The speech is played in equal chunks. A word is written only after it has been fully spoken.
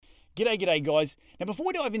G'day guys. Now before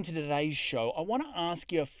we dive into today's show, I want to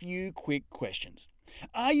ask you a few quick questions.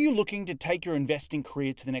 Are you looking to take your investing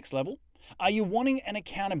career to the next level? Are you wanting an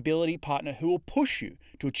accountability partner who will push you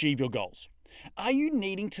to achieve your goals? Are you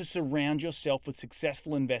needing to surround yourself with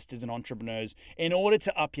successful investors and entrepreneurs in order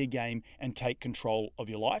to up your game and take control of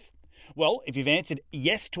your life? Well, if you've answered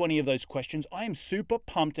yes to any of those questions, I am super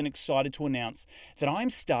pumped and excited to announce that I'm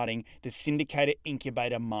starting the Syndicator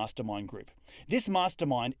Incubator Mastermind Group. This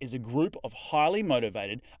mastermind is a group of highly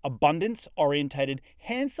motivated, abundance-orientated,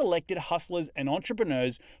 hand-selected hustlers and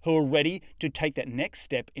entrepreneurs who are ready to take that next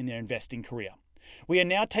step in their investing career. We are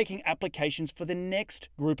now taking applications for the next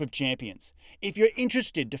group of champions. If you're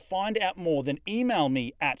interested to find out more, then email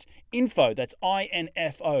me at info, that's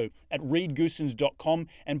INFO, at reedgoosens.com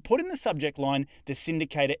and put in the subject line, the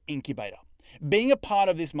Syndicator Incubator. Being a part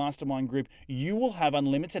of this mastermind group, you will have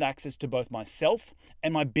unlimited access to both myself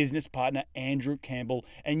and my business partner, Andrew Campbell,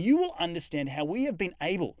 and you will understand how we have been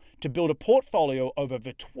able to build a portfolio of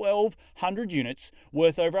over 1,200 units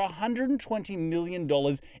worth over $120 million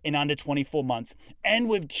in under 24 months, and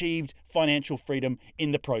we've achieved financial freedom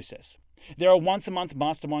in the process. There are once-a-month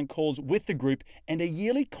mastermind calls with the group and a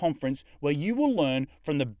yearly conference where you will learn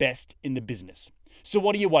from the best in the business. So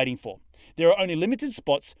what are you waiting for? There are only limited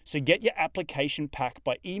spots, so get your application pack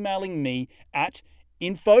by emailing me at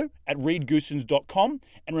info@reedgoosens.com.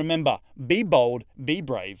 And remember, be bold, be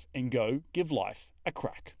brave, and go give life a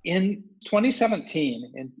crack. In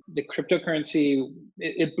 2017, in the cryptocurrency,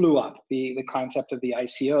 it blew up. The concept of the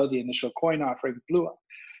ICO, the initial coin offering, blew up.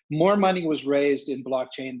 More money was raised in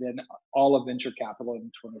blockchain than all of venture capital in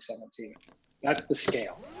 2017. That's the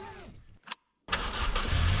scale.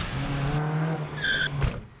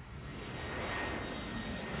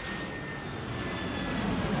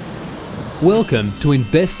 Welcome to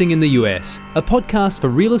Investing in the US, a podcast for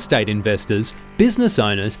real estate investors, business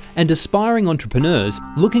owners, and aspiring entrepreneurs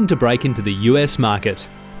looking to break into the US market.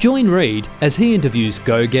 Join Reed as he interviews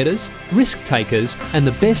go-getters, risk-takers, and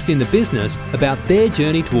the best in the business about their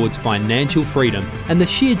journey towards financial freedom and the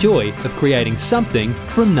sheer joy of creating something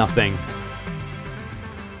from nothing.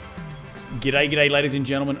 G'day ladies and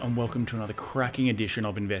gentlemen, and welcome to another cracking edition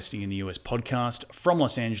of Investing in the US podcast. From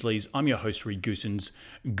Los Angeles, I'm your host, Reed Goosens.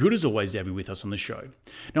 Good as always to have you with us on the show.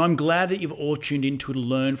 Now, I'm glad that you've all tuned in to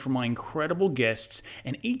learn from my incredible guests,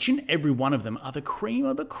 and each and every one of them are the cream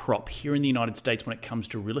of the crop here in the United States when it comes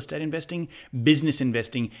to real estate investing, business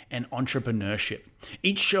investing, and entrepreneurship.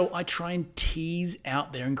 Each show, I try and tease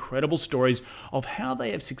out their incredible stories of how they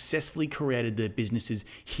have successfully created their businesses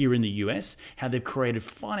here in the US, how they've created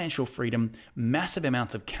financial freedom, massive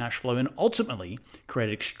amounts of cash flow, and ultimately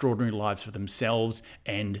created extraordinary lives for themselves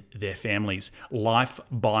and their families. Life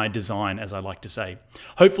by design, as I like to say.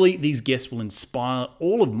 Hopefully, these guests will inspire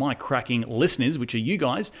all of my cracking listeners, which are you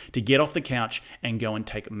guys, to get off the couch and go and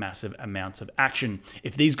take massive amounts of action.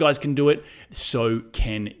 If these guys can do it, so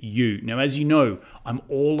can you. Now, as you know, I'm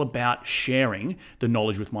all about sharing the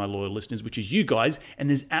knowledge with my loyal listeners, which is you guys, and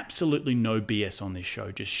there's absolutely no BS on this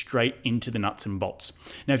show, just straight into the nuts and bolts.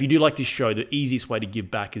 Now, if you do like this show, the easiest way to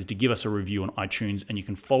give back is to give us a review on iTunes, and you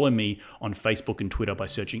can follow me on Facebook and Twitter by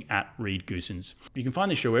searching at Reed Goosens. You can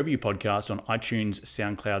find the show wherever you podcast on iTunes,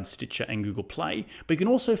 SoundCloud, Stitcher, and Google Play, but you can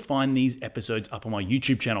also find these episodes up on my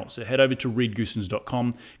YouTube channel. So head over to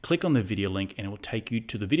reedgoosens.com, click on the video link, and it will take you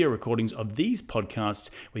to the video recordings of these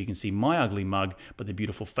podcasts where you can see my ugly mug, but the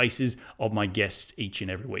beautiful faces of my guests each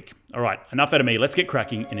and every week. All right, enough out of me. Let's get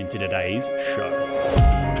cracking and into today's show.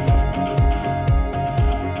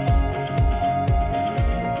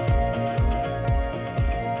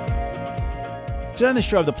 Today on the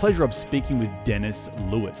show, I have the pleasure of speaking with Dennis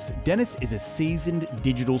Lewis. Dennis is a seasoned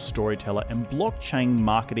digital storyteller and blockchain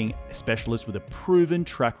marketing specialist with a proven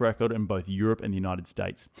track record in both Europe and the United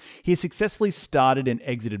States. He has successfully started and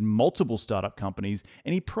exited multiple startup companies,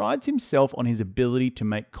 and he prides himself on his ability to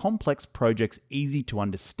make complex projects easy to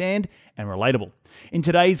understand and relatable. In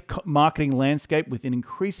today's marketing landscape, we're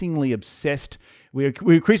increasingly obsessed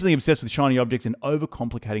with shiny objects and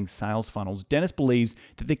overcomplicating sales funnels. Dennis believes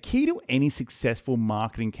that the key to any successful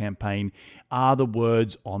marketing campaign are the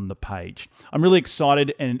words on the page. I'm really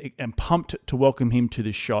excited and pumped to welcome him to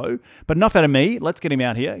the show. But enough out of me. Let's get him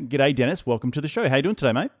out here. G'day, Dennis. Welcome to the show. How you doing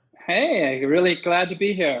today, mate? Hey, really glad to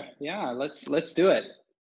be here. Yeah, let's do it.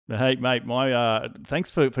 Hey, mate.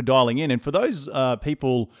 Thanks for dialing in. And for those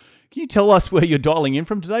people, can you tell us where you're dialing in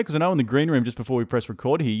from today? Because I know in the green room just before we press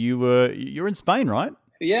record here, you're in Spain, right?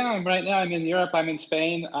 Yeah, right now I'm in Europe. I'm in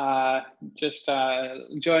Spain, just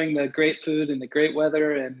enjoying the great food and the great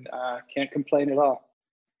weather, and can't complain at all.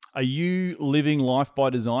 Are you living life by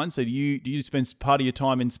design? So do you spend part of your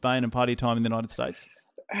time in Spain and part of your time in the United States?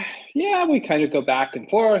 Yeah, we kind of go back and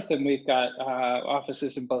forth, and we've got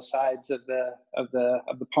offices in both sides of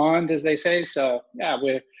the pond, as they say. So yeah,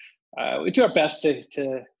 we do our best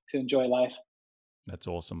to enjoy life. That's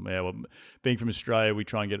awesome. Yeah, well, being from Australia, we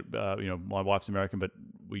try and get, my wife's American, but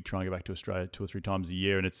we try and get back to Australia 2 or 3 times a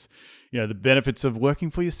year. And it's, the benefits of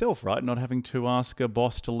working for yourself, right? Not having to ask a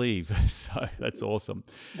boss to leave. So that's awesome.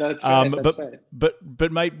 That's right. That's but, right.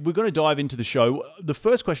 but mate, we're going to dive into the show. The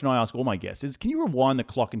first question I ask all my guests is, can you rewind the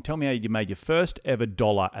clock and tell me how you made your first ever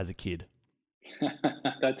dollar as a kid?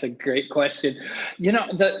 That's a great question.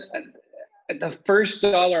 The first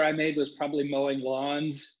dollar I made was probably mowing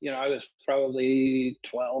lawns. I was probably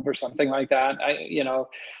 12 or something like that.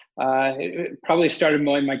 Probably started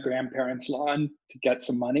mowing my grandparents' lawn to get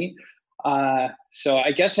some money. So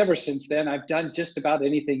I guess ever since then, I've done just about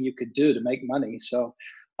anything you could do to make money. So,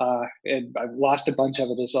 and I've lost a bunch of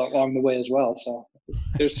it along the way as well. So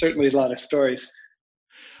there's certainly a lot of stories.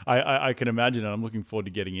 I can imagine, and I'm looking forward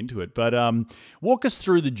to getting into it. But walk us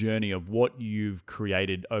through the journey of what you've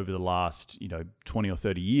created over the last, 20 or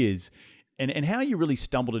 30 years, and how you really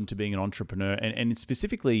stumbled into being an entrepreneur. And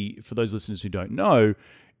specifically for those listeners who don't know,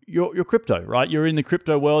 you're crypto, right? You're in the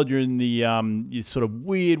crypto world. You're in the sort of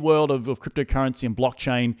weird world of cryptocurrency and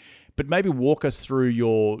blockchain. But maybe walk us through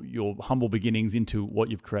your humble beginnings into what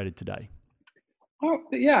you've created today. Oh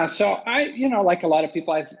yeah, so like a lot of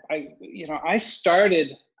people, I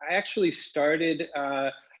actually started.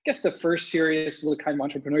 I guess the first serious little kind of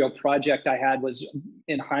entrepreneurial project I had was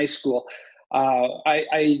in high school.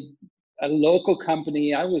 A local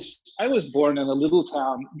company. I was born in a little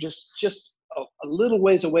town, just a little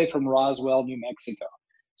ways away from Roswell, New Mexico.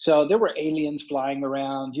 So there were aliens flying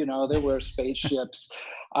around. There were spaceships.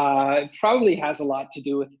 It probably has a lot to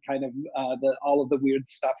do with kind of all of the weird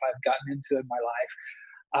stuff I've gotten into in my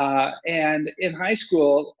life. And in high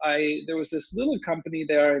school, there was this little company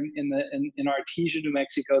there in Artesia, New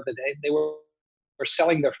Mexico, that they were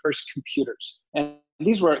selling their first computers, and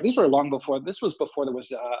these were long before. This was before there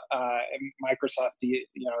was Microsoft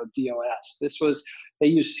DOS. They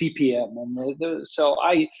used CP/M, and so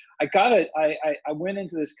I went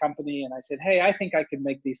into this company and I said, hey, I think I could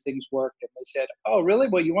make these things work. And they said, oh really?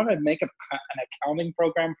 Well, you want to make an accounting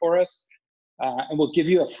program for us, and we'll give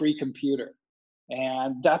you a free computer.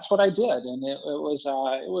 And that's what I did, and it was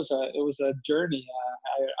a journey.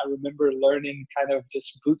 I remember learning, kind of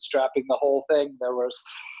just bootstrapping the whole thing. There was,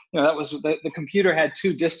 that was the computer had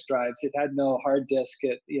 2 disk drives. It had no hard disk.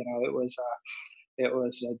 It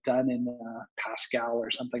was done in Pascal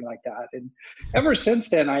or something like that. And ever since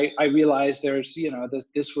then, I realized there's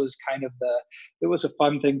this was kind of it was a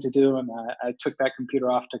fun thing to do, and I took that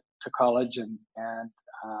computer off to college and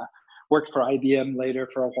worked for IBM later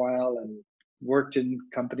for a while, and worked in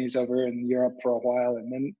companies over in Europe for a while,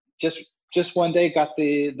 and then just one day got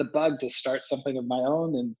the bug to start something of my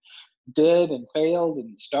own, and did, and failed,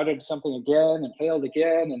 and started something again and failed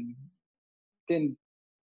again, and then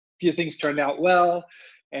a few things turned out well.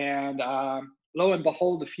 And lo and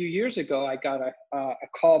behold, a few years ago, I got a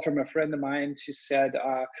call from a friend of mine who said,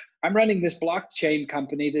 I'm running this blockchain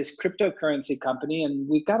company, this cryptocurrency company, and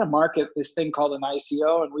we've got to market this thing called an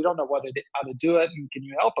ICO, and we don't know how to do it, and can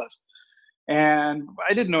you help us? And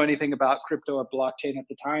I didn't know anything about crypto or blockchain at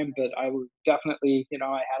the time, but I was definitely,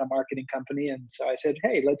 I had a marketing company, and so I said,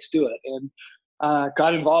 "Hey, let's do it." And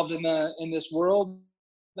got involved in this world,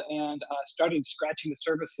 and started scratching the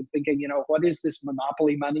surface and thinking, what is this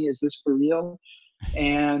monopoly money? Is this for real?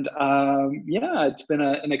 And yeah, it's been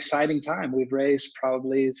an exciting time. We've raised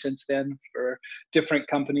probably since then for different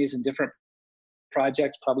companies and different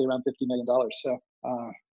projects, probably around $50 million. So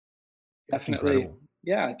definitely.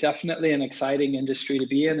 Yeah, definitely an exciting industry to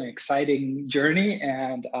be in, an exciting journey,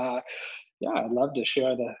 and yeah, I'd love to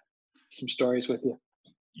share some stories with you.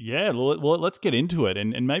 Yeah, well, let's get into it,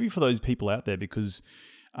 and maybe for those people out there, because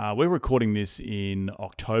we're recording this in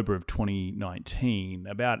October of 2019.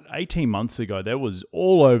 About 18 months ago, there was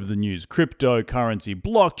all over the news, cryptocurrency,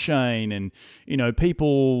 blockchain, and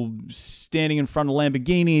people standing in front of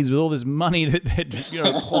Lamborghinis with all this money that they'd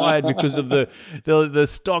acquired because of the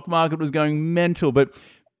stock market was going mental. But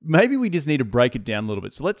maybe we just need to break it down a little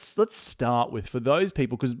bit. So let's start with, for those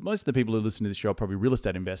people, because most of the people who listen to this show are probably real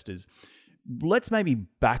estate investors. Let's maybe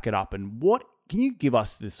back it up, and can you give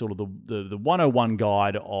us this sort of the 101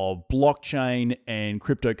 guide of blockchain and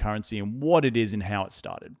cryptocurrency and what it is and how it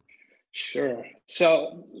started? Sure.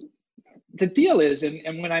 So the deal is,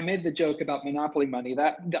 and when I made the joke about monopoly money,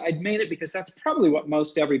 that I'd made it because that's probably what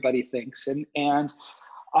most everybody thinks. And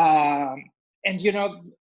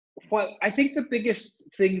what I think the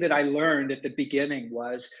biggest thing that I learned at the beginning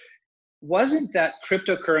was wasn't that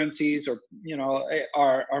cryptocurrencies or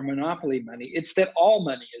are monopoly money. It's that all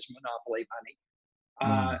money is monopoly money.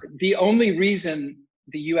 The only reason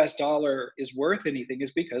the U.S. dollar is worth anything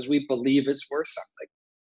is because we believe it's worth something.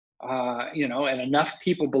 And enough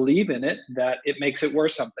people believe in it that it makes it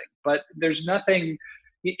worth something. But there's nothing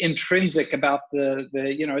intrinsic about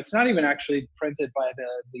it's not even actually printed by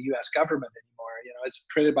the U.S. government anymore. It's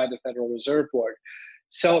printed by the Federal Reserve Board.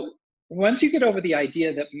 So once you get over the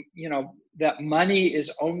idea that that money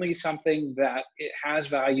is only something that it has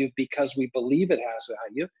value because we believe it has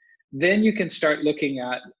value, then you can start looking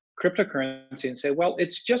at cryptocurrency and say, well,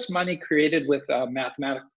 it's just money created with a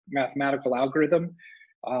mathematical algorithm,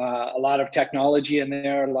 a lot of technology in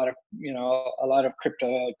there, a lot of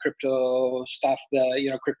crypto stuff,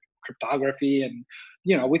 cryptography, and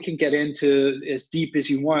we can get into as deep as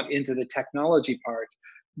you want into the technology part.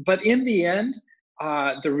 But in the end,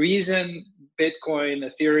 the reason Bitcoin,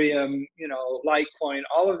 Ethereum, Litecoin,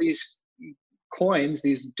 all of these coins,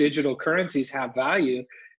 these digital currencies have value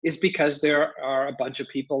is because there are a bunch of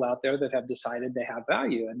people out there that have decided they have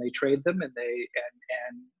value and they trade them and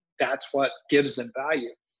that's what gives them value.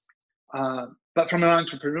 But from an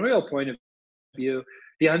entrepreneurial point of view,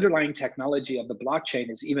 the underlying technology of the blockchain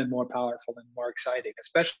is even more powerful and more exciting,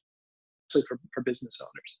 especially for business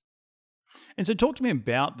owners. And so talk to me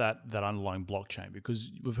about that underlying blockchain,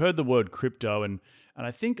 because we've heard the word crypto and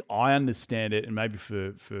I think I understand it, and maybe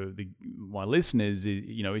for my listeners,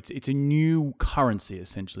 it's a new currency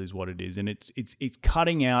essentially is what it is, and it's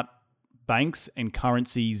cutting out banks and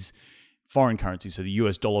currencies, foreign currencies, so the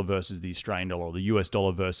US dollar versus the Australian dollar, or the US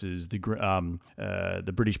dollar versus the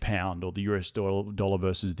British pound, or the US dollar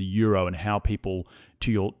versus the euro, and how people,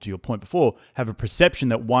 to your point before, have a perception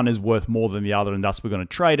that one is worth more than the other, and thus we're going to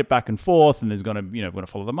trade it back and forth, and there's going to we're going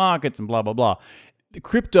to follow the markets and blah blah blah. The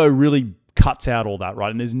crypto really cuts out all that, right?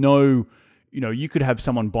 And there's no, you could have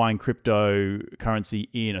someone buying cryptocurrency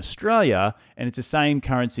in Australia, and it's the same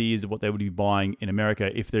currency as what they would be buying in America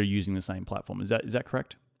if they're using the same platform. Is that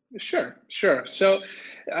correct? Sure. So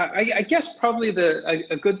I guess probably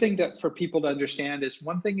a good thing for people to understand is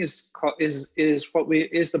one thing is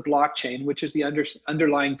the blockchain, which is the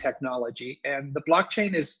underlying technology, and the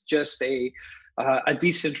blockchain is just a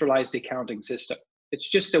decentralized accounting system. It's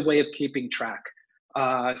just a way of keeping track.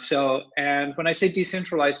 And when I say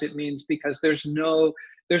decentralized, it means because there's no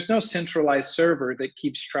centralized server that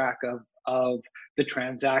keeps track of the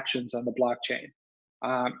transactions on the blockchain.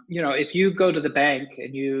 If you go to the bank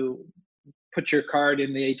and you put your card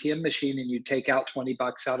in the ATM machine and you take out $20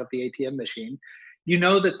 out of the ATM machine,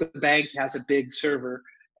 that the bank has a big server,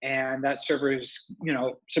 and that server is,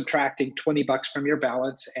 subtracting $20 from your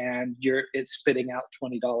balance, and it's spitting out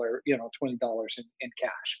 $20 in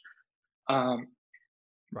cash.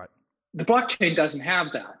 Right. The blockchain doesn't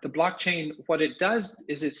have that. The blockchain, what it does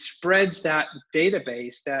is it spreads that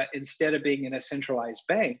database, that instead of being in a centralized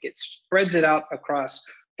bank, it spreads it out across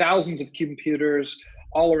thousands of computers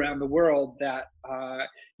all around the world that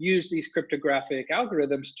use these cryptographic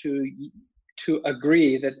algorithms to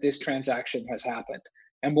agree that this transaction has happened.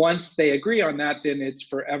 And once they agree on that, then it's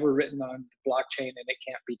forever written on the blockchain, and it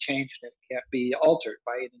can't be changed and it can't be altered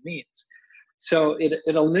by any means. So it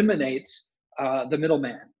eliminates the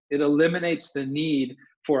middleman. It eliminates the need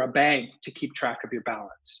for a bank to keep track of your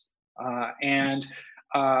balance. And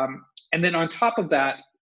then on top of that,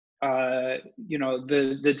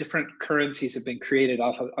 the different currencies have been created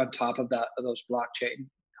on top of those blockchain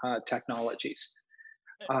technologies.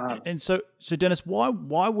 And so Dennis, why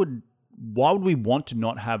would we want to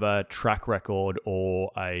not have a track record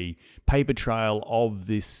or a paper trail of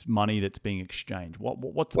this money that's being exchanged? There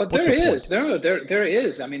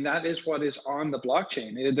is. I mean, that is what is on the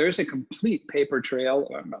blockchain. There's a complete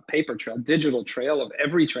digital trail of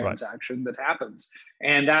every transaction that happens.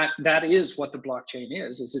 And that is what the blockchain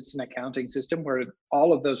is it's an accounting system where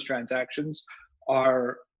all of those transactions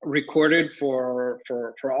are recorded for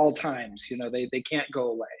all times. They can't go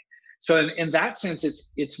away. So in that sense,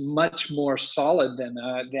 it's much more solid than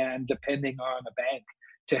depending on a bank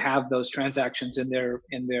to have those transactions in their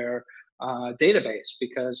database,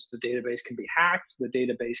 because the database can be hacked. The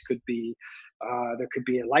database could be there could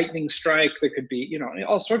be a lightning strike. There could be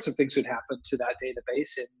all sorts of things would happen to that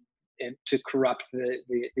database and to corrupt the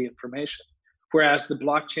information. Whereas the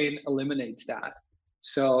blockchain eliminates that.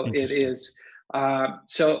 So it is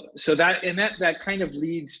so that kind of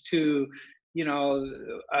leads to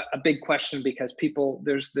a big question, because people,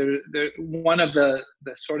 there's one of the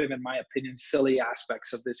sort of, in my opinion, silly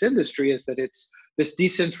aspects of this industry is that this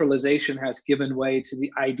decentralization has given way to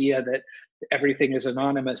the idea that everything is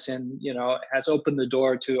anonymous and has opened the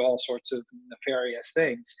door to all sorts of nefarious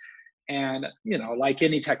things. And like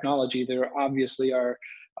any technology, there obviously are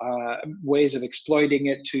ways of exploiting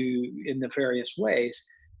it in nefarious ways.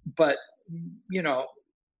 But you know,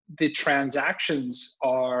 the transactions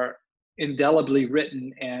are indelibly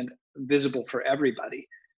written and visible for everybody.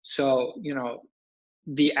 So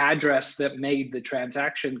the address that made the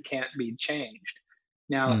transaction can't be changed.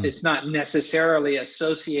 Now, Mm. it's not necessarily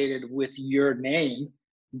associated with your name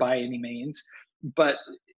by any means, but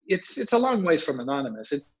it's a long ways from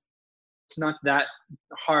anonymous. It's not that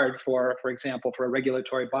hard for example, for a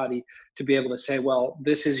regulatory body to be able to say, well,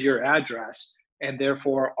 this is your address, and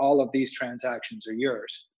therefore all of these transactions are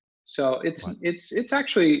yours. So Right. it's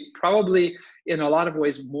actually probably in a lot of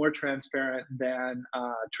ways more transparent than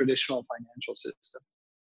traditional financial system.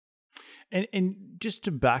 And just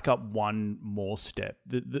to back up one more step,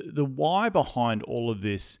 the why behind all of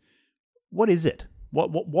this, what is it?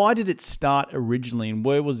 Why did it start originally, and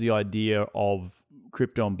where was the idea of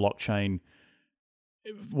crypto and blockchain?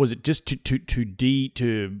 Was it just to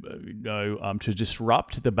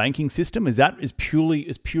disrupt the banking system? Is that as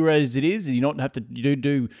pure as it is? You not have to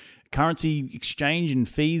do currency exchange and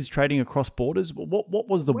fees trading across borders? What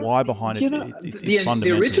was the why behind it? Its The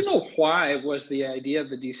fundamentals. original why was the idea of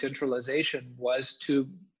the decentralization was to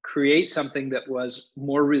create something that was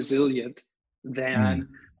more resilient than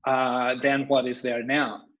what is there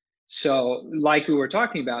now. So, like we were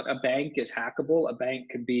talking about, a bank is hackable. A bank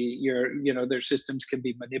can be their systems can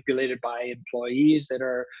be manipulated by employees that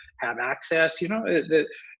have access.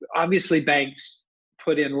 Obviously banks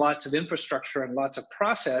put in lots of infrastructure and lots of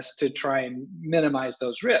process to try and minimize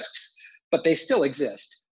those risks, but they still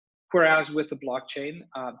exist. Whereas with the blockchain,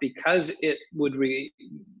 because it would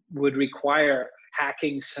require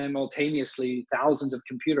hacking simultaneously thousands of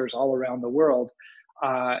computers all around the world,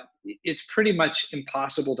 it's pretty much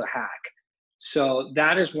impossible to hack. So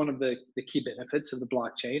that is one of the key benefits of the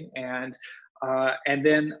blockchain. And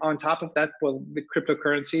then on top of that, well, the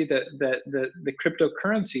cryptocurrency, the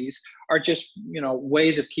cryptocurrencies are just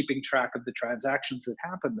ways of keeping track of the transactions that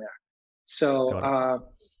happen there. So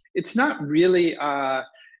it's not really from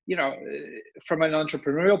an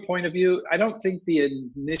entrepreneurial point of view, I don't think the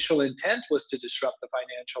initial intent was to disrupt the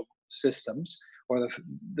financial systems or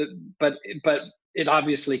but it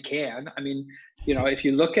obviously can. I mean, if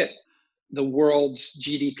you look at the world's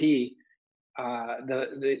GDP,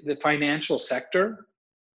 the financial sector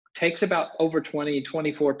takes about over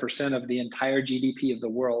 24% of the entire GDP of the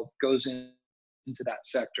world goes into that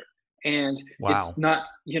sector. And Wow.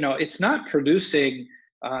 it's not producing,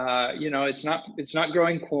 it's not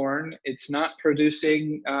growing corn. It's not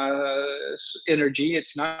producing energy.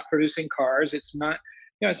 It's not producing cars. It's not,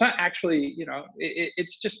 it's not actually,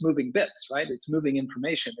 it's just moving bits, right? It's moving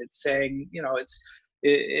information. It's saying,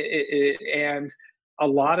 and a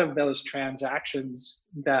lot of those transactions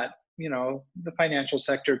that, the financial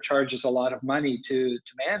sector charges a lot of money to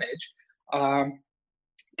manage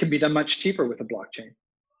can be done much cheaper with a blockchain.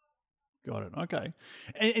 Got it. Okay.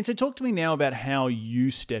 And so talk to me now about how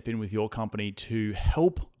you step in with your company to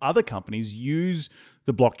help other companies use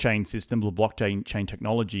the blockchain system, the blockchain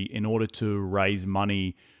technology, in order to raise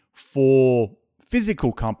money for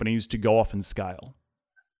physical companies to go off and scale.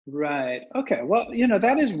 Right. Okay. Well,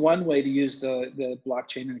 that is one way to use the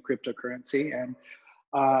blockchain and cryptocurrency. And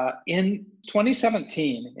in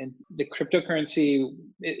 2017, in the cryptocurrency,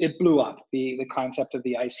 it blew up. The concept of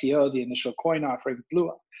the ICO, the initial coin offering, blew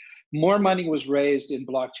up. More money was raised in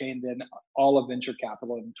blockchain than all of venture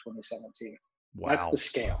capital in 2017. Wow. That's the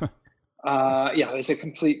scale.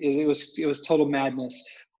 It was it was total madness.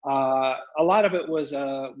 A lot of it was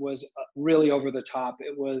really over the top.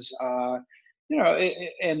 It was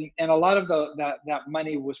and a lot of that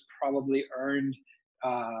money was probably earned.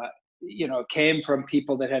 Came from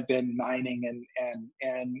people that had been mining and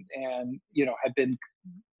had been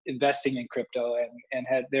investing in crypto and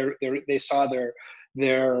had they saw their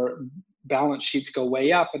balance sheets go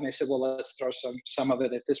way up, and they said, well, let's throw some of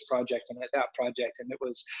it at this project and at that project. And it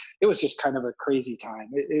was just kind of a crazy time.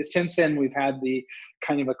 Since then, we've had the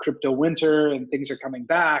kind of a crypto winter, and things are coming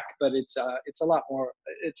back, but it's a lot more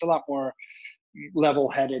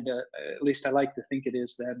level-headed. At least I like to think it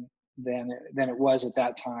is than it was at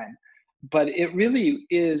that time. But it really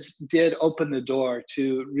did open the door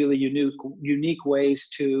to really unique ways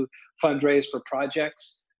to fundraise for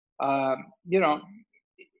projects.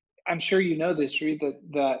 I'm sure this, Reed,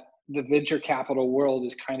 that the venture capital world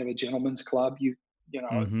is kind of a gentleman's club.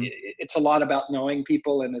 It's a lot about knowing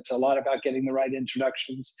people, and it's a lot about getting the right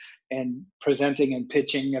introductions and presenting and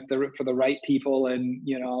pitching for the right people, and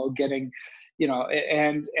getting,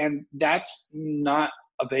 and that's not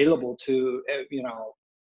available to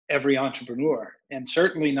every entrepreneur, and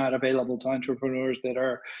certainly not available to entrepreneurs that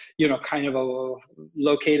are, kind of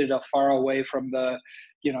located far away from the,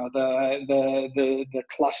 the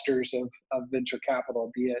clusters of venture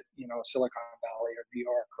capital, be it, Silicon Valley or New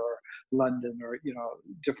York or London or,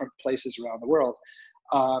 different places around the world.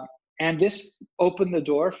 And this opened the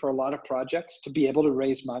door for a lot of projects to be able to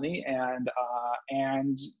raise money and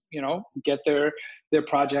get their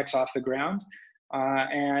projects off the ground.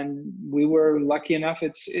 And we were lucky enough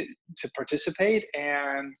to participate,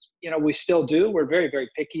 and we still do. We're very, very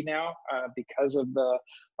picky now because of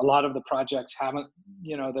a lot of the projects haven't,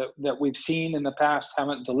 that we've seen in the past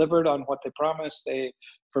haven't delivered on what they promised.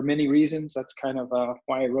 For many reasons. That's kind of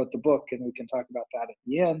why I wrote the book, and we can talk about that at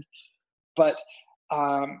the end. But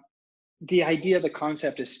the idea, the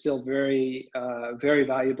concept is still very, very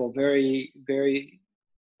valuable, very, very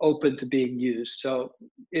open to being used. So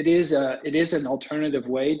it is an alternative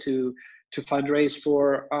way to fundraise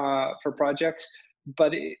for projects,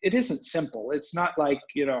 but it isn't simple. It's not like,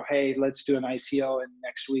 hey, let's do an ICO and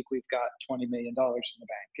next week we've got $20 million in the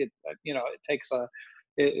bank.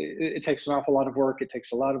 It takes an awful lot of work. It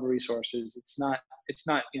takes a lot of resources. It's not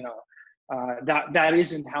that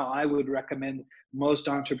isn't how I would recommend most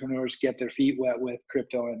entrepreneurs get their feet wet with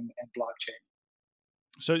crypto and blockchain.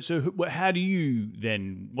 So how do you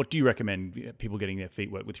then? What do you recommend people getting their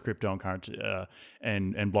feet wet with crypto and currency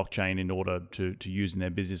and blockchain in order to use in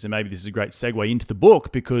their business? And maybe this is a great segue into the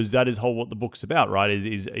book, because that is what the book's about, right?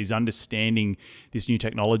 Is understanding this new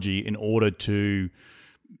technology in order to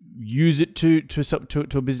use it to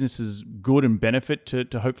a business's good and benefit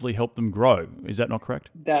to hopefully help them grow. Is that not correct?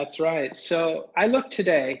 That's right. So I looked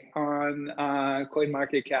today on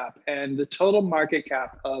CoinMarketCap, and the total market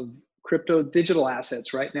cap of crypto digital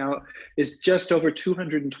assets right now is just over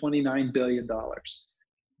 $229 billion.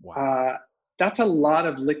 Wow. That's a lot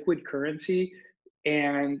of liquid currency.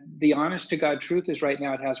 And the honest to God truth is right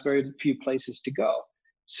now it has very few places to go.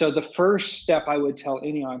 So the first step I would tell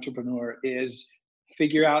any entrepreneur is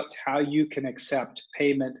figure out how you can accept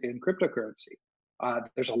payment in cryptocurrency.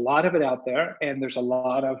 There's a lot of it out there, and there's a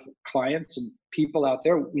lot of clients and people out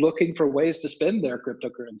there looking for ways to spend their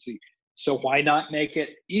cryptocurrency. So why not make it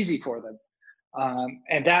easy for them?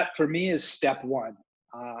 And that for me is step one.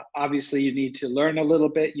 Obviously, you need to learn a little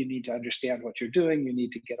bit. You need to understand what you're doing. You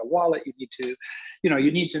need to get a wallet. You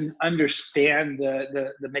need to understand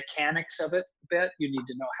the mechanics of it a bit. You need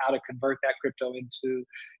to know how to convert that crypto into,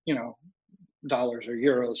 dollars or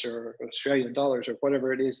euros or Australian dollars or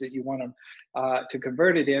whatever it is that you want to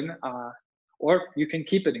convert it in. Or you can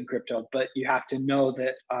keep it in crypto, but you have to know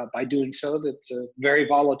that by doing so, that's a very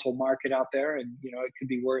volatile market out there, and it could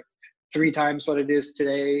be worth 3 times what it is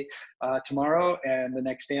today, tomorrow, and the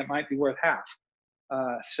next day it might be worth half.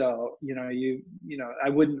 So I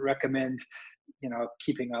wouldn't recommend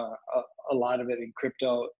keeping a lot of it in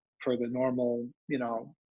crypto for the normal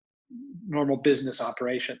business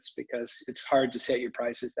operations, because it's hard to set your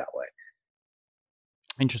prices that way.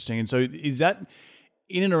 Interesting. And so is that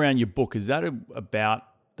in and around your book, is that about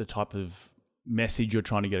the type of message you're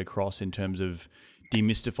trying to get across in terms of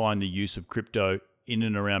demystifying the use of crypto in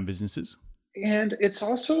and around businesses? And it's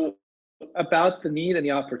also about the need and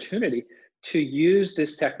the opportunity to use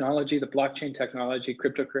this technology, the blockchain technology,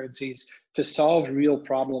 cryptocurrencies, to solve real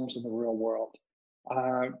problems in the real world.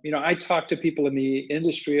 I talk to people in the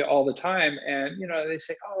industry all the time, and they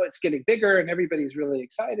say, "Oh, it's getting bigger, and everybody's really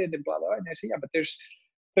excited," and blah blah. And I say, "Yeah, but there's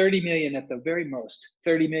 30 million at the very most,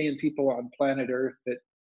 30 million people on planet Earth that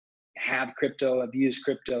have crypto, have used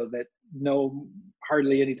crypto, that know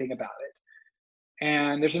hardly anything about it.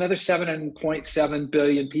 And there's another 7.7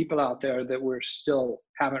 billion people out there that we're still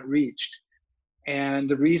haven't reached. And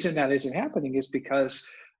the reason that isn't happening is because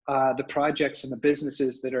the projects and the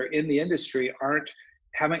businesses that are in the industry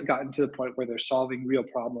haven't gotten to the point where they're solving real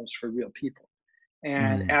problems for real people.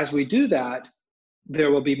 And as we do that,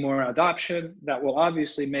 there will be more adoption that will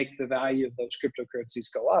obviously make the value of those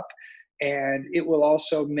cryptocurrencies go up. And it will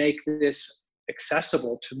also make this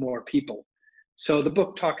accessible to more people. So the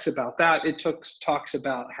book talks about that. It talks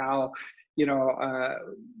about how,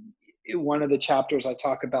 one of the chapters I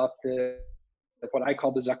talk about what I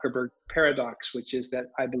call the Zuckerberg paradox, which is that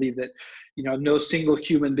I believe that, no single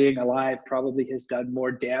human being alive probably has done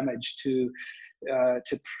more damage to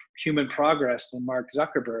human progress than Mark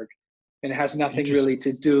Zuckerberg. And it has nothing really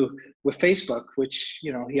to do with Facebook, which,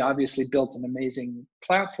 he obviously built an amazing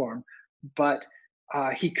platform, but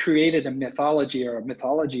he created a mythology, or a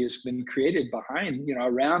mythology has been created behind,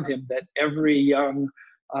 around him, that every young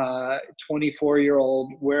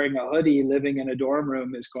 24-year-old wearing a hoodie living in a dorm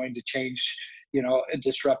room is going to change,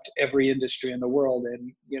 disrupt every industry in the world.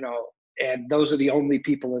 And, and those are the only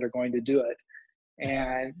people that are going to do it.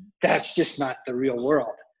 And that's just not the real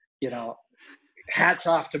world. Hats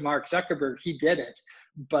off to Mark Zuckerberg. He did it,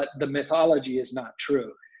 but the mythology is not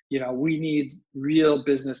true. We need real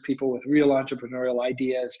business people with real entrepreneurial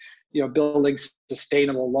ideas, building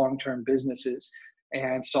sustainable long-term businesses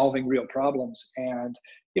and solving real problems. And,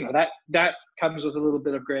 that comes with a little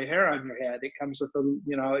bit of gray hair on your head. It comes with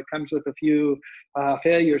a few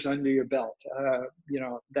failures under your belt,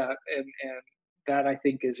 that I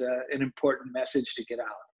think is an important message to get out.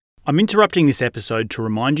 I'm interrupting this episode to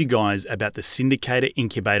remind you guys about the Syndicator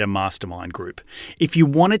Incubator Mastermind Group. If you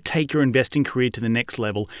want to take your investing career to the next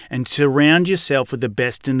level and surround yourself with the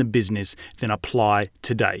best in the business, then apply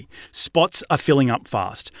today. Spots are filling up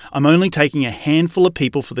fast. I'm only taking a handful of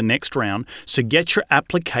people for the next round, so get your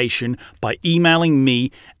application by emailing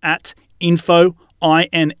me at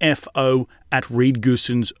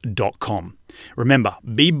info@reedgoossens.com. Remember,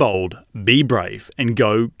 be bold, be brave, and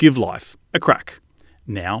go give life a crack.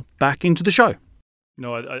 Now, back into the show.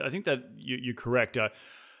 No, I think that you're correct.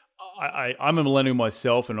 I'm a millennial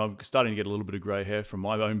myself, and I'm starting to get a little bit of grey hair from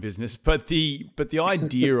my own business. But the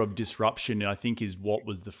idea of disruption, I think, is what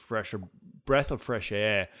was the breath of fresh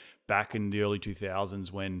air back in the early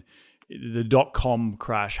 2000s when the dot-com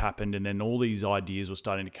crash happened, and then all these ideas were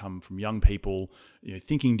starting to come from young people,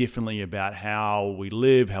 thinking differently about how we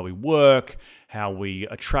live, how we work, how we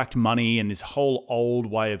attract money, and this whole old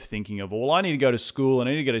way of thinking of, I need to go to school, and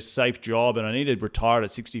I need to get a safe job, and I need to retire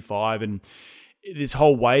at 65, and this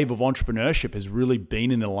whole wave of entrepreneurship has really been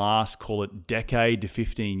in the last, call it decade to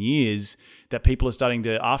 15 years, that people are starting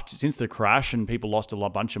to, since the crash and people lost a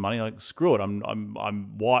bunch of money, like, screw it,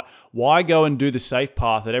 why go and do the safe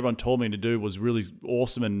path that everyone told me to do was really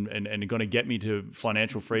awesome and going to get me to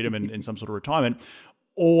financial freedom and some sort of retirement,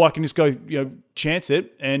 or I can just go, chance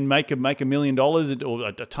it and make $1 million or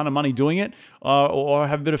a ton of money doing it, or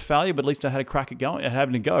have a bit of failure, but at least I had a crack at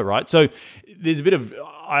having to go, right? So there's a bit of,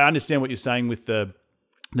 I understand what you're saying with the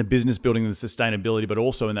business building and the sustainability, but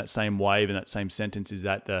also in that same wave, in that same sentence, is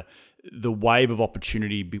that the wave of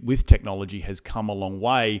opportunity with technology has come a long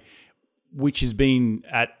way, which has been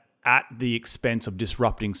at the expense of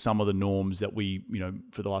disrupting some of the norms that we,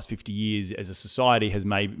 for the last 50 years as a society have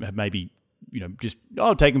maybe just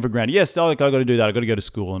taken for granted. Yes, I got to do that. I got to go to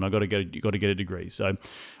school, and I got to get a degree. So,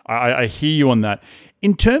 I hear you on that.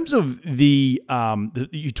 In terms of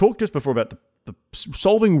you talked just before about the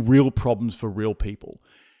solving real problems for real people.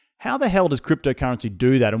 How the hell does cryptocurrency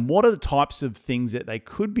do that, and what are the types of things that they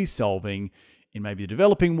could be solving in maybe the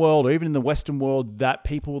developing world or even in the Western world that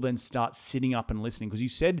people will then start sitting up and listening? Because you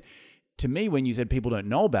said to me, when you said people don't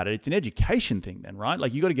know about it, it's an education thing then, right?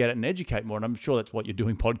 Like, you got to get it and educate more. And I'm sure that's what you're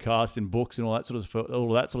doing, podcasts and books and all that sort of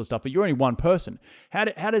stuff. But you're only one person. How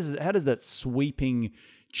does that sweeping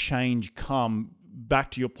change come,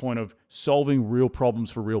 back to your point of solving real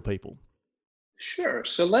problems for real people? Sure.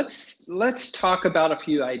 So let's talk about a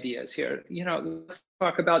few ideas here. Let's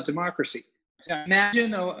talk about democracy.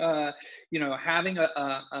 Imagine, having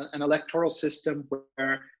an electoral system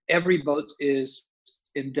where every vote is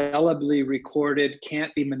indelibly recorded,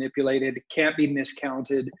 can't be manipulated, can't be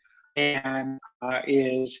miscounted, and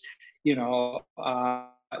is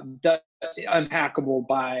unhackable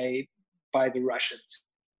by the Russians.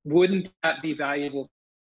 Wouldn't that be valuable?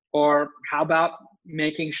 Or how about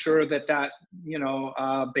making sure that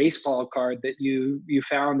baseball card that you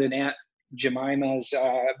found in Aunt Jemima's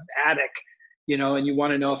attic, and you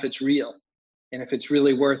want to know if it's real and if it's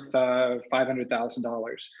really worth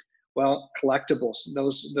 $500,000. Well, collectibles,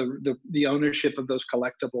 the ownership of those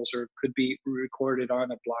collectibles could be recorded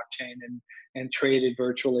on a blockchain and traded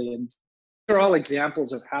virtually. And these are all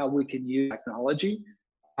examples of how we can use technology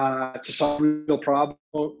to solve real problems.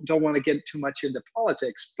 Don't want to get too much into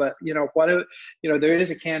politics, but there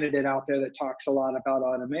is a candidate out there that talks a lot about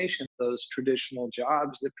automation, those traditional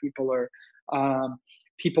jobs that people are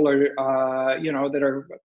that are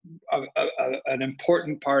an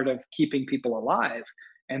important part of keeping people alive,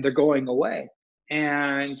 and they're going away.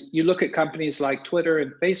 And you look at companies like Twitter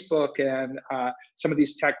and Facebook and some of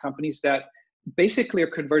these tech companies that basically are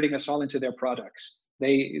converting us all into their products.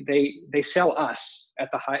 They sell us at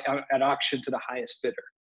auction to the highest bidder.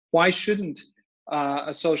 Why shouldn't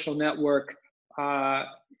a social network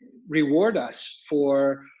reward us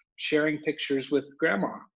for sharing pictures with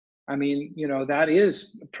grandma? I mean, that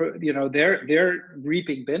is, they're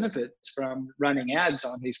reaping benefits from running ads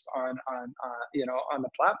on the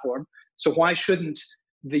platform. So why shouldn't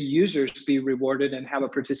the users be rewarded and have a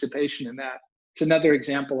participation in that? It's another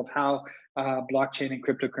example of how blockchain and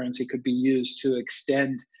cryptocurrency could be used to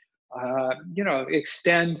extend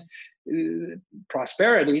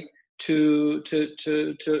prosperity to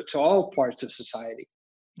all parts of society.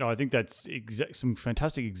 No, I think that's some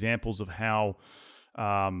fantastic examples of how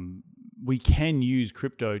we can use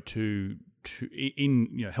crypto to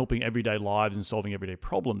helping everyday lives and solving everyday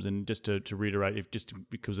problems. And just to reiterate,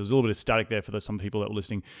 because there's a little bit of static there for some people that were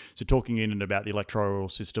listening, so talking in and about the electoral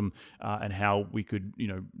system and how we could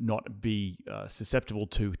not be susceptible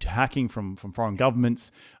to hacking from foreign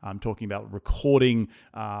governments. Talking about recording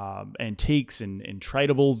antiques and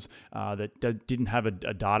tradables that didn't have a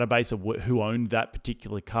database of who owned that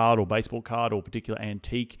particular card or baseball card or particular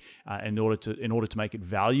antique in order to make it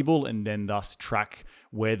valuable, and then thus track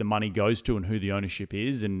where the money goes to and who the ownership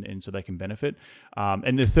is, and so they can benefit.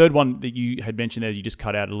 And the third one that you had mentioned there, you just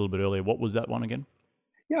cut out a little bit earlier. What was that one again?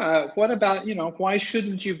 Yeah, what about, why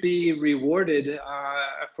shouldn't you be rewarded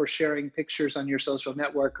for sharing pictures on your social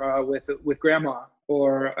network with grandma,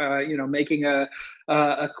 or making a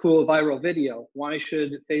cool viral video? Why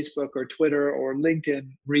should Facebook or Twitter or LinkedIn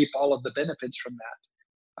reap all of the benefits from that?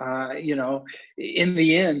 In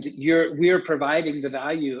the end, we're providing the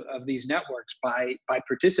value of these networks by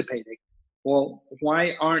participating. Well,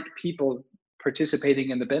 why aren't people participating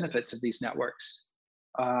in the benefits of these networks?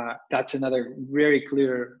 That's another very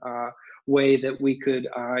clear way that we could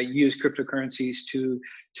use cryptocurrencies to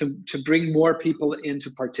bring more people into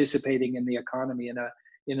participating in the economy in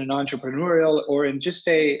an entrepreneurial, or in just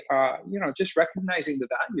just recognizing the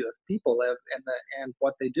value of people and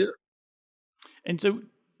what they do. And so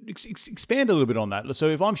expand a little bit on that. So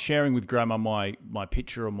if I'm sharing with grandma my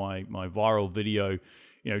picture or my viral video,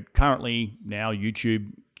 currently now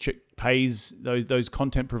YouTube pays those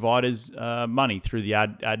content providers money through the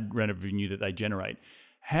ad revenue that they generate.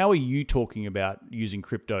 How are you talking about using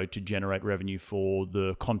crypto to generate revenue for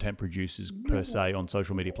the content producers per se on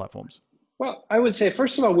social media platforms? Well, I would say,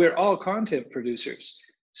 first of all, we're all content producers.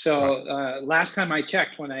 So last time I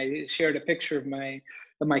checked, when I shared a picture of my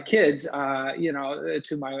kids,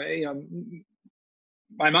 to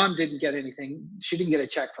my mom didn't get anything. She didn't get a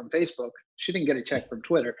check from Facebook. She didn't get a check from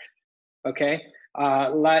Twitter. Okay.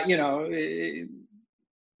 Now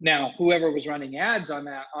whoever was running ads on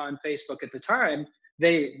Facebook at the time,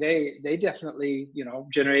 they definitely,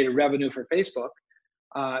 generated revenue for Facebook.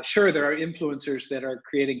 Sure, there are influencers that are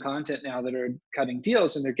creating content now that are cutting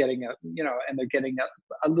deals, and they're getting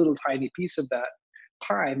a little tiny piece of that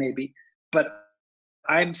pie maybe. But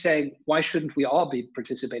I'm saying, why shouldn't we all be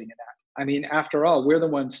participating in that? I mean, after all, we're the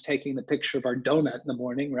ones taking the picture of our donut in the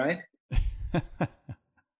morning, right?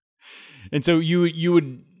 And so you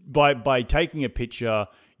would, by taking a picture,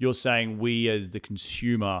 you're saying we as the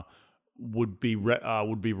consumer would be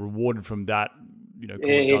rewarded from that.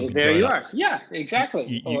 There you are. Yeah,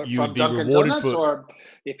 exactly. Or from Dunkin' Donuts, or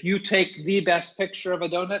if you take the best picture of a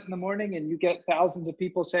donut in the morning and you get thousands of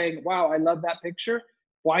people saying, "Wow, I love that picture,"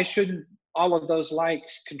 why shouldn't all of those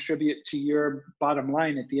likes contribute to your bottom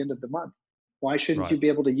line at the end of the month? Why shouldn't you be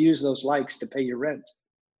able to use those likes to pay your rent?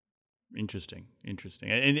 Interesting.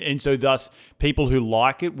 And so thus people who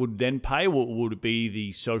like it would then pay, or would it be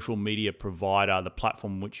the social media provider, the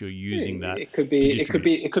platform which you're using that? It could be both. It could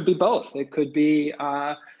be,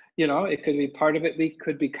 it could be part of it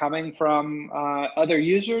could be coming from other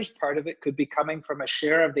users. Part of it could be coming from a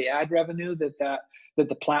share of the ad revenue that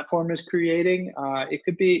the platform is creating. It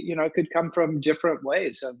could be, it could come from different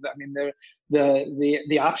ways.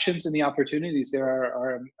 The options and the opportunities there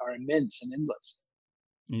are immense and endless.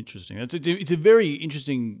 Interesting. It's a very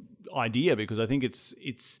interesting idea, because I think it's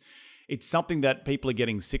something that people are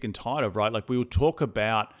getting sick and tired of, right? Like, we will talk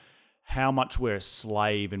about how much we're a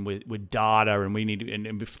slave and we're data, and we need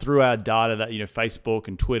and through our data that Facebook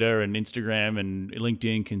and Twitter and Instagram and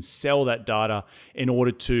LinkedIn can sell that data in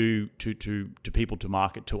order to people to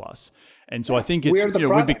market to us. And so I think it's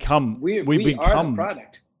we become the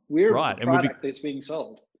product. We're right, the product that's being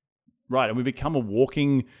sold. Right, and we become a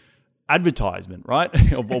walking advertisement, right?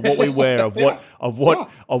 of what we wear, of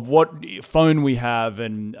what phone we have,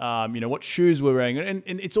 and what shoes we're wearing, and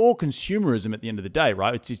it's all consumerism at the end of the day,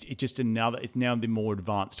 right? It's now the more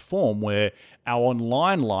advanced form where our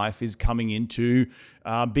online life is coming into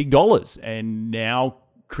big dollars, and now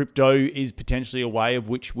crypto is potentially a way of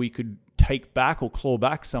which we could take back or claw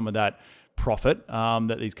back some of that profit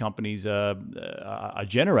that these companies are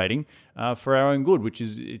generating for our own good,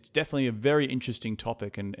 it's definitely a very interesting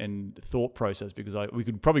topic and thought process, because we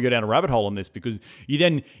could probably go down a rabbit hole on this, because you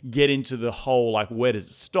then get into the whole, like, where does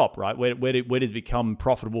it stop, right? Where does it become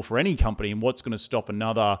profitable for any company, and what's going to stop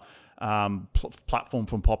another platform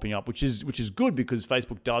from popping up, which is good because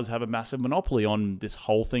Facebook does have a massive monopoly on this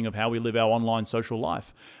whole thing of how we live our online social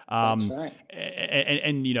life. That's right.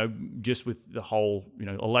 And just with the whole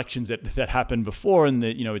elections that happened before and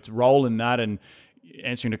its role in that and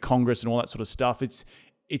answering to Congress and all that sort of stuff, it's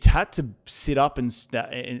had to sit up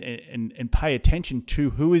and pay attention to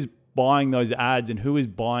who is buying those ads and who is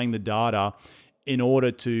buying the data in order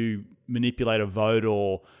to manipulate a vote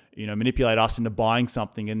or manipulate us into buying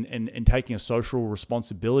something and taking a social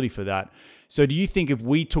responsibility for that. So do you think if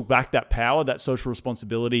we took back that power, that social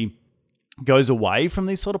responsibility goes away from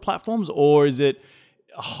these sort of platforms, or is it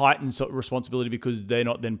a heightened responsibility because they're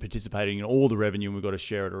not then participating in all the revenue and we've got to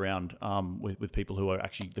share it around with people who are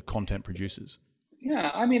actually the content producers?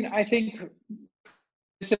 Yeah, I mean, I think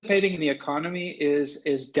participating in the economy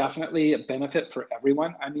is definitely a benefit for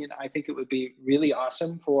everyone. I mean, I think it would be really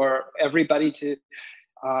awesome for everybody to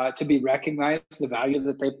be recognized, the value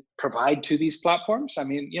that they provide to these platforms. I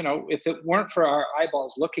mean, if it weren't for our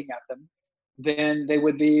eyeballs looking at them, then they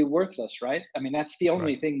would be worthless, right? I mean, that's the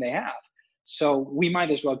only thing they have. So we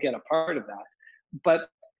might as well get a part of that. But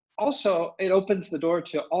also, it opens the door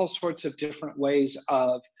to all sorts of different ways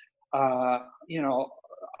of,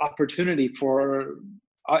 opportunity for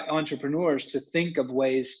entrepreneurs to think of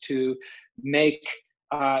ways to make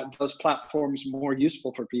those platforms more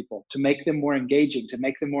useful for people, to make them more engaging, to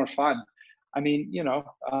make them more fun. I mean,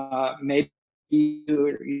 maybe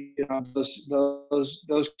those dollars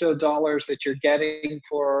that you're getting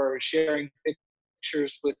for sharing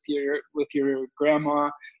pictures with your grandma,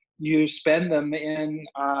 you spend them in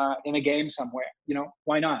a game somewhere.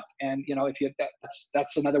 Why not? And if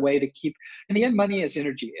that's another way to keep. In the end, money is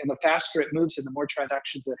energy, and the faster it moves, and the more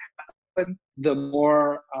transactions that happen, the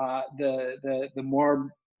more the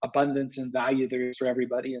more abundance and value there is for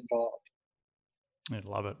everybody involved. I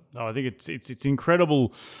love it. No, I think it's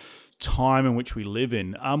incredible time in which we live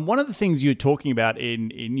in. One of the things you're talking about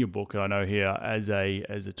in your book, I know here as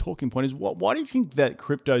a talking point, is why do you think that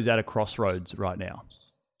crypto's at a crossroads right now?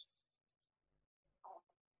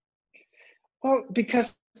 Well,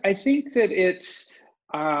 because I think that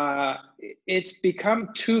it's become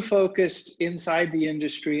too focused inside the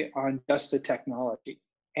industry on just the technology.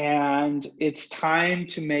 And it's time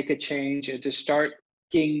to make a change and to start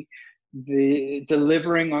delivering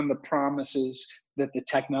on the promises that the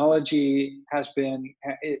technology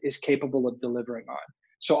is capable of delivering on.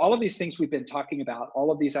 So all of these things we've been talking about,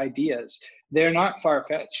 all of these ideas, they're not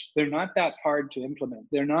far-fetched. They're not that hard to implement.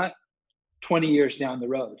 They're not 20 years down the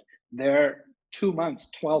road. They're 2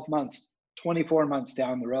 months, 12 months, 24 months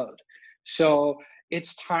down the road. So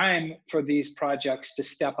it's time for these projects to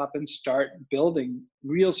step up and start building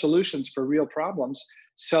real solutions for real problems,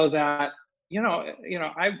 so that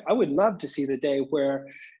I would love to see the day where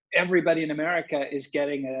everybody in America is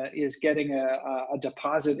getting a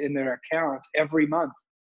deposit in their account every month,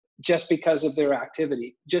 just because of their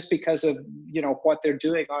activity, just because of what they're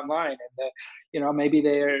doing online, and maybe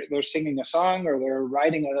they're singing a song, or they're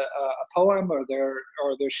writing a poem, or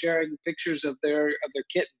they're sharing pictures of their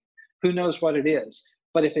kitten. Who knows what it is?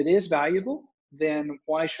 But if it is valuable, then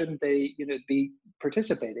why shouldn't they be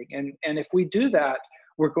participating? And if we do that,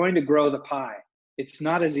 we're going to grow the pie. It's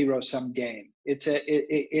not a zero-sum game.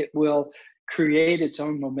 It will create its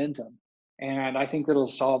own momentum. And I think that'll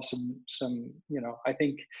solve some. I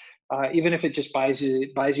think even if it just buys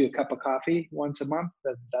you a cup of coffee once a month,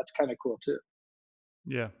 that's kind of cool too.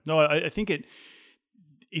 Yeah, no, I think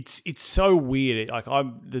it's so weird. Like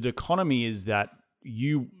the economy is that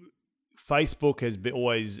Facebook has been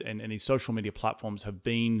always, and these social media platforms have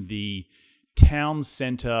been the town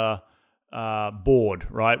center board,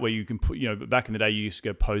 right? Where you can put, back in the day, you used to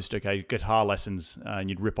go post, guitar lessons, and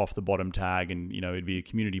you'd rip off the bottom tag, and it'd be a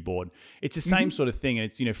community board. It's the same sort of thing, and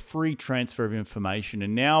it's free transfer of information.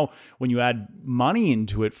 And now, when you add money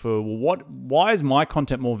into it why is my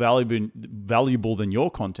content more valuable than your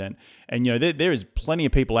content? And there is plenty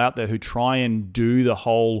of people out there who try and do the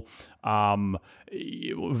whole, not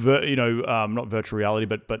virtual reality,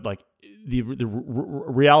 but like the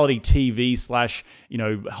reality TV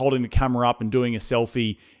 / holding the camera up and doing a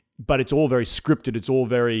selfie, but it's all very scripted. It's all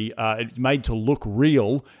very it's made to look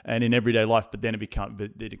real and in everyday life. But then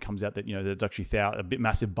it comes out that there's actually a bit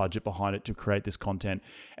massive budget behind it to create this content.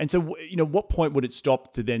 And so what point would it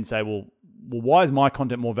stop to then say, well, why is my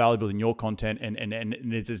content more valuable than your content? And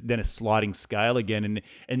it's then a sliding scale again.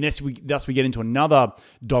 And thus we get into another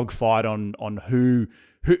dogfight on who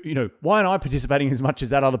why aren't I participating as much as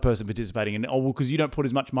that other person participating? And because you don't put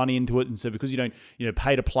as much money into it, and so because you don't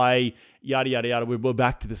pay to play, yada yada yada. We're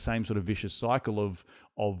back to the same sort of vicious cycle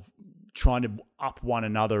of trying to up one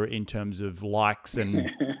another in terms of likes and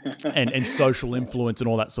and social influence and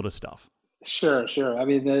all that sort of stuff. Sure. I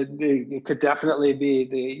mean, it could definitely be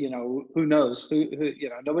who knows? Who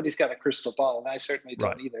nobody's got a crystal ball, and I certainly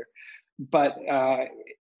don't either. But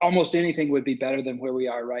almost anything would be better than where we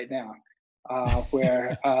are right now,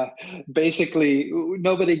 where basically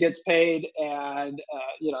nobody gets paid, and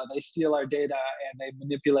they steal our data and they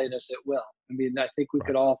manipulate us at will. I mean, I think we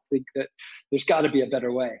could all think that there's got to be a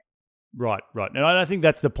better way. Right. And I think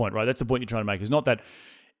that's the point, right? That's the point you're trying to make. It's not that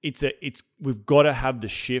we've got to have the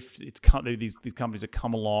shift. These companies that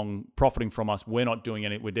come along profiting from us. We're not doing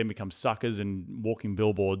anything. We then become suckers and walking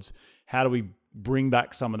billboards. How do we bring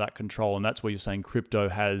back some of that control? And that's where you're saying crypto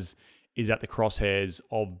is at the crosshairs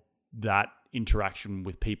of that interaction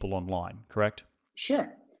with people online, correct?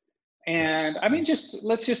 Sure. And I mean,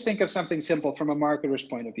 let's just think of something simple from a marketer's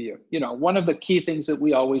point of view. One of the key things that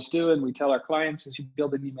we always do and we tell our clients is you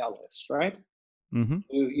build an email list, right? Mm-hmm.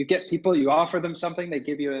 You get people, you offer them something, they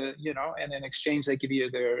give you and in exchange, they give you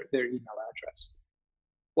their email address.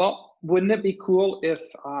 Well, wouldn't it be cool if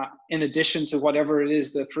in addition to whatever it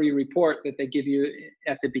is, the free report that they give you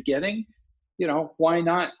at the beginning, why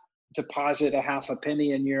not deposit a half a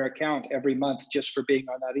penny in your account every month just for being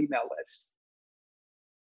on that email list?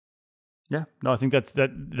 Yeah, no, I think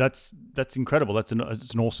that's incredible. It's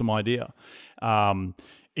an awesome idea.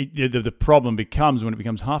 The problem becomes when it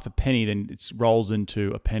becomes half a penny, then it rolls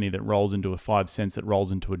into a penny that rolls into a 5 cents that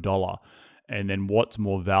rolls into $1. And then what's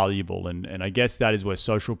more valuable? And I guess that is where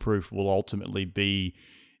social proof will ultimately be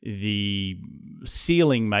the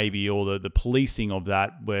ceiling maybe, or the policing of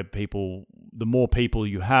that, where the more people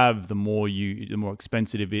you have, the more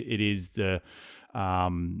expensive it is.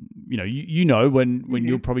 When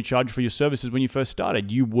you'll probably charge for your services when you first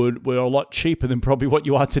started, were a lot cheaper than probably what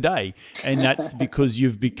you are today. And that's because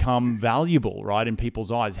you've become valuable, right, in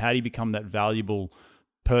people's eyes. How do you become that valuable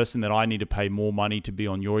person that I need to pay more money to be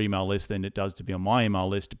on your email list than it does to be on my email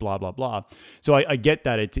list, blah, blah, blah. So I get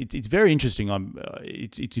that. It's very interesting.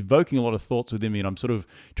 It's evoking a lot of thoughts within me, and I'm sort of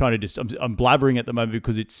trying to I'm blabbering at the moment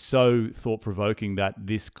because it's so thought-provoking that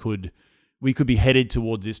we could be headed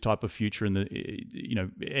towards this type of future, and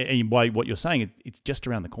and by what you're saying, it's just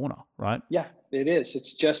around the corner, right? Yeah, it is.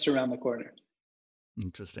 It's just around the corner.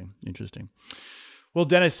 Interesting. Well,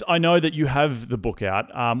 Dennis, I know that you have the book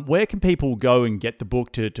out. Where can people go and get the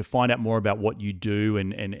book to find out more about what you do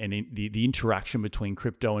and the interaction between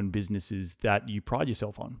crypto and businesses that you pride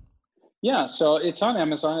yourself on? Yeah, so it's on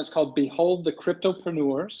Amazon. It's called Behold the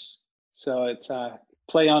Cryptopreneurs. So it's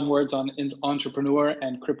play on words on entrepreneur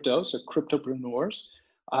and crypto, so Cryptopreneurs.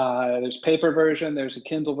 There's paper version, there's a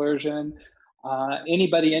Kindle version.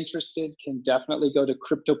 Anybody interested can definitely go to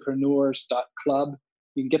cryptopreneurs.club.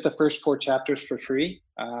 You can get the first 4 chapters for free.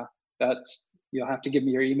 You'll have to give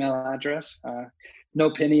me your email address.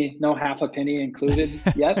 No half a penny included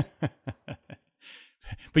yet.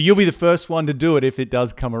 But you'll be the first one to do it if it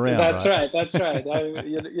does come around. That's right.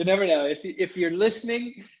 You never know. If you're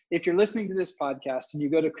listening to this podcast and you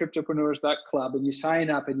go to cryptopreneurs.club and you sign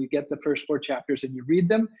up and you get the first 4 chapters and you read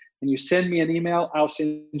them and you send me an email, I'll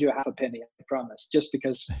send you a half a penny, I promise, just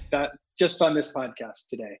on this podcast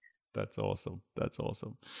today. That's awesome.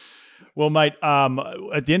 Well, mate,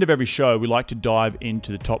 at the end of every show, we like to dive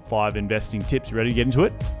into the top 5 investing tips. You ready to get into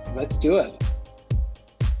it? Let's do it.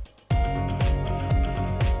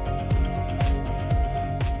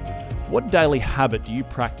 What daily habit do you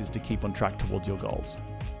practice to keep on track towards your goals?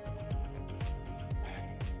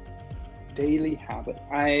 Daily habit.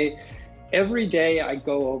 Every day I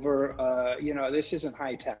go over, this isn't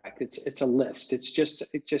high tech. It's a list. It's just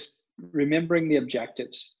remembering the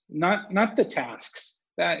objectives, not the tasks.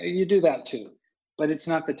 That you do that too, but it's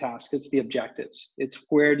not the task. It's the objectives. It's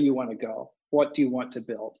where do you want to go? What do you want to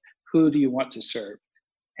build? Who do you want to serve?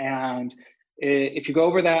 And if you go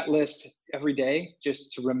over that list every day,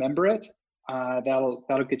 just to remember it, that'll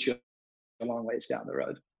get you a long ways down the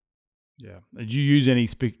road. Yeah. Do you use any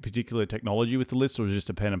particular technology with the list, or is it just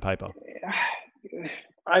a pen and paper?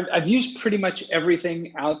 I've used pretty much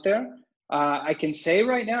everything out there. I can say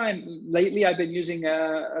right now, lately I've been using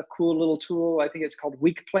a cool little tool. I think it's called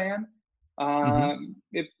Weekplan.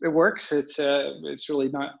 It works. It's really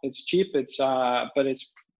not. It's cheap. But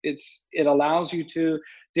it allows you to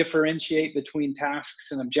differentiate between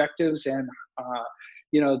tasks and objectives, and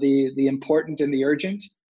the important and the urgent.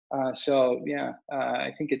 I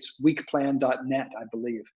think it's weekplan.net, I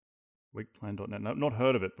believe. Weekplan.net. No, not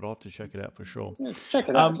heard of it, but I'll have to check it out for sure. Yeah, check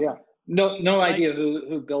it out. Yeah. No idea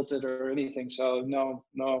who built it or anything. So no.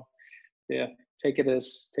 Yeah. Take it or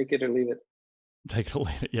leave it. Take it or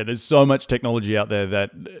leave it. Yeah, there's so much technology out there that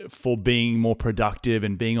for being more productive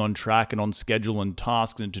and being on track and on schedule and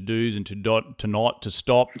tasks and to-dos and to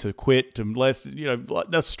stop, to quit, to less,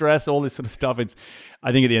 less stress, all this sort of stuff.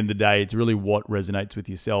 I think at the end of the day, it's really what resonates with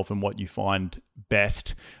yourself and what you find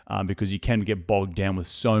best, because you can get bogged down with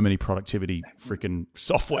so many productivity freaking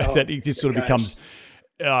software that it just sort of becomes...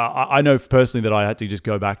 I know personally that I had to just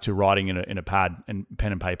go back to writing in a pad and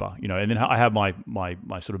pen and paper, and then I have my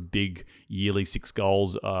sort of big yearly 6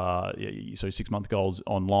 goals, so 6-month goals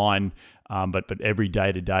online, but every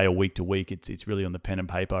day to day or week to week, it's really on the pen and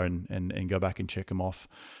paper and go back and check them off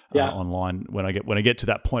online when I get to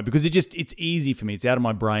that point, because it's easy for me. It's out of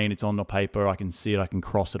my brain. It's on the paper. I can see it. I can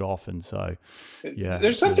cross it off, and so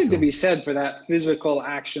there's something to be said for that physical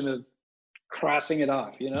action of crossing it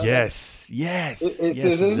off, Yes. There's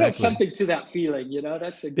Exactly. something to that feeling,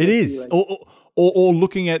 that's a good it is feeling. or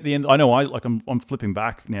looking at the end. I know I'm flipping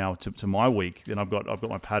back now to my week, and I've got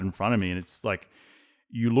my pad in front of me, and it's like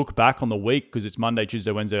you look back on the week because it's Monday,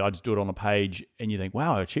 Tuesday, Wednesday. I just do it on a page, and you think,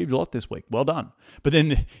 wow, I achieved a lot this week. Well done. But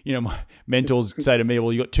then my mentors say to me,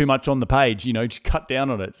 well, you got too much on the page, just cut down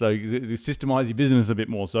on it. So you systemize your business a bit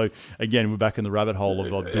more. So again, we're back in the rabbit hole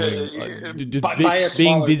of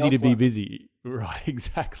being busy to be busy. Right,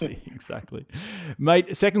 exactly.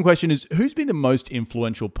 Mate, second question is, who's been the most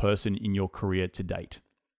influential person in your career to date?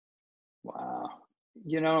 Wow.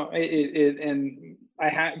 And I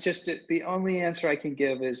had the only answer I can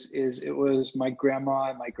give is it was my grandma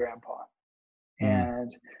and my grandpa.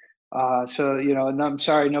 And so, and I'm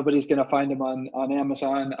sorry, nobody's going to find them on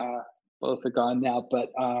Amazon. Both are gone now,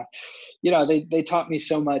 but, they taught me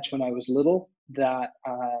so much when I was little that,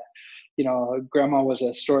 grandma was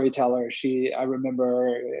a storyteller. I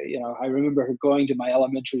remember her going to my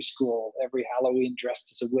elementary school every Halloween dressed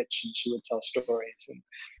as a witch, and she would tell stories, and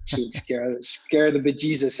she would scare the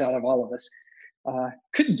bejesus out of all of us.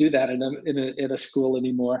 Couldn't do that in a school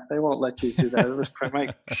anymore. They won't let you do that. It was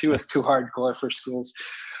she was too hardcore for schools.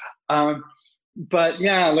 But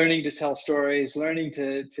yeah, learning to tell stories, learning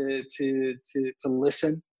to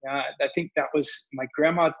listen. I think that was my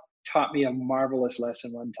grandma taught me a marvelous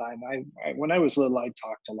lesson one time. When I was little, I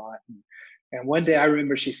talked a lot, and one day I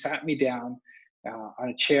remember she sat me down on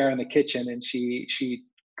a chair in the kitchen, and she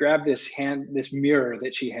grabbed this mirror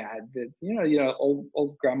that she had. That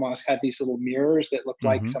old grandmas had these little mirrors that looked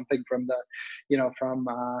like something from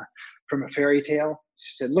from a fairy tale.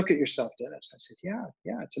 She said, "Look at yourself, Dennis." I said,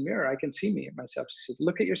 "Yeah, it's a mirror. I can see me and myself." She said,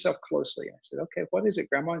 "Look at yourself closely." I said, "Okay, what is it,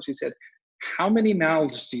 Grandma?" And she said, "How many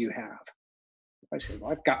mouths do you have?" I said,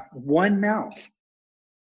 "Well, I've got one mouth."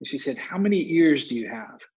 And she said, "How many ears do you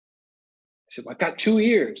have?" I said, "Well, I've got 2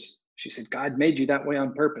 ears." She said, "God made you that way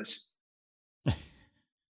on purpose."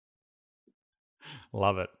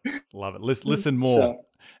 Love it. Listen more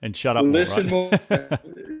and shut up more. Listen more.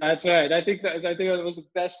 That's right. I think that was the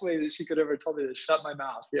best way that she could ever tell me to shut my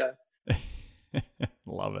mouth. Yeah.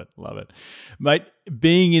 Love it. Mate,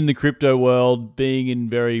 being in the crypto world, being in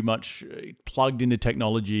very much plugged into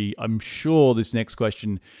technology, I'm sure this next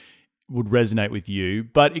question would resonate with you.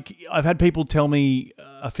 But I've had people tell me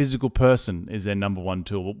a physical person is their number one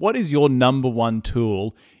tool. What is your number one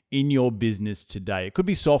tool in your business today? It could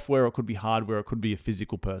be software, or it could be hardware, or it could be a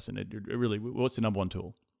physical person. It really, what's the number one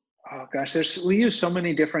tool? Oh gosh, we use so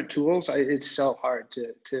many different tools. It's so hard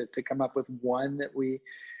to come up with one that we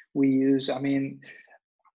use. I mean,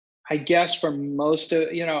 I guess for most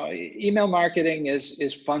of, email marketing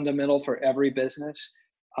is fundamental for every business.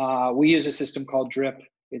 We use a system called Drip.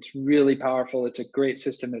 It's really powerful. It's a great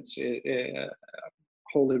system.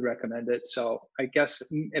 Wholly recommend it. So I guess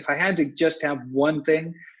if I had to just have one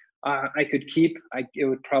thing I could keep, it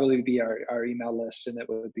would probably be our email list, and it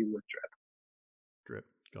would be with Drip. Drip.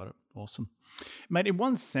 Got it. Awesome. Mate, in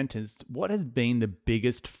one sentence, what has been the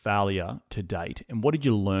biggest failure to date, and what did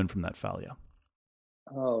you learn from that failure?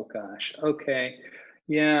 Oh, gosh. Okay.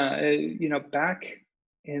 Yeah. Back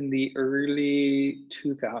in the early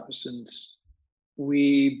 2000s,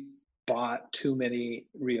 we bought too many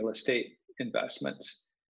real estate investments,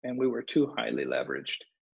 and we were too highly leveraged.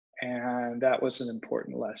 And that was an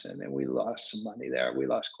important lesson. And we lost some money there. We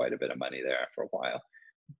lost quite a bit of money there for a while.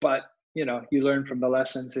 But, you learn from the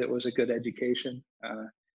lessons. It was a good education.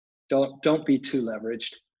 Don't be too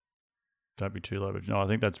leveraged. Don't be too leveraged. No, I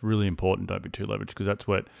think that's really important. Don't be too leveraged, because that's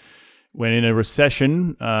when in a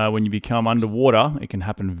recession, when you become underwater, it can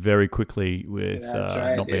happen very quickly with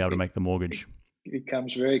not being able to make the mortgage. It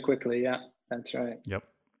comes very quickly. Yeah, that's right. Yep.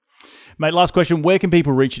 Mate, last question. Where can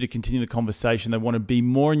people reach you to continue the conversation? They want to be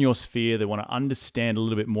more in your sphere. They want to understand a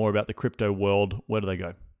little bit more about the crypto world. Where do they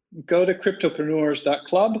go? Go to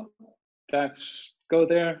cryptopreneurs.club. That's Go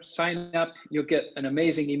there, sign up. You'll get an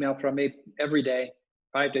amazing email from me every day,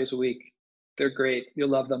 5 days a week. They're great. You'll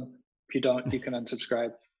love them. If you don't, you can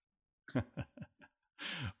unsubscribe.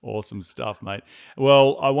 Awesome stuff, mate.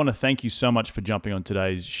 Well, I want to thank you so much for jumping on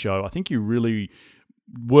today's show. I think you really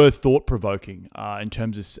were thought-provoking in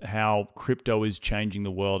terms of how crypto is changing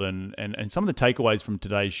the world. And some of the takeaways from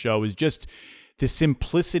today's show is just the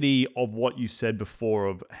simplicity of what you said before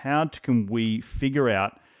of how can we figure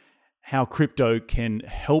out how crypto can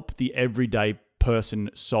help the everyday person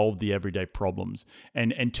solve the everyday problems,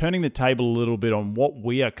 and turning the table a little bit on what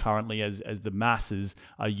we are currently as the masses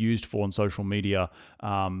are used for on social media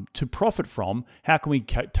to profit from. How can we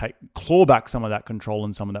claw back some of that control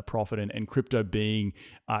and some of that profit, and crypto being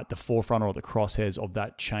at the forefront or the crosshairs of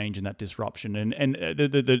that change and that disruption. And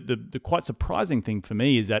the quite surprising thing for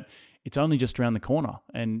me is that it's only just around the corner,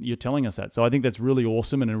 and you're telling us that. So I think that's really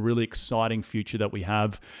awesome and a really exciting future that we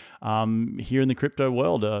have here in the crypto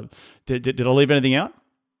world. Did I leave anything out?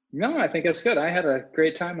 No, I think that's good. I had a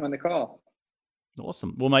great time on the call.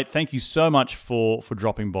 Awesome. Well, mate, thank you so much for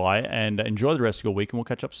dropping by, and enjoy the rest of your week, and we'll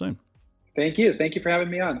catch up soon. Thank you. Thank you for having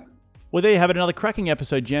me on. Well, there you have it, another cracking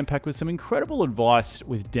episode jam-packed with some incredible advice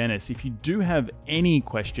with Dennis. If you do have any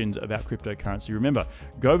questions about cryptocurrency, remember,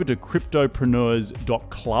 go over to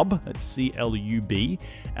cryptopreneurs.club, that's C-L-U-B.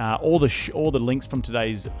 All the links from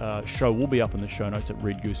today's show will be up in the show notes at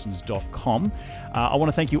reedgoosens.com. I want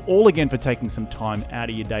to thank you all again for taking some time out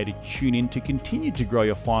of your day to tune in to continue to grow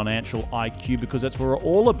your financial IQ, because that's what we're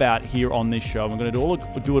all about here on this show. We're going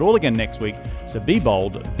to do it all again next week. So be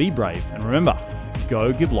bold, be brave, and remember,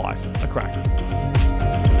 go give life a crack.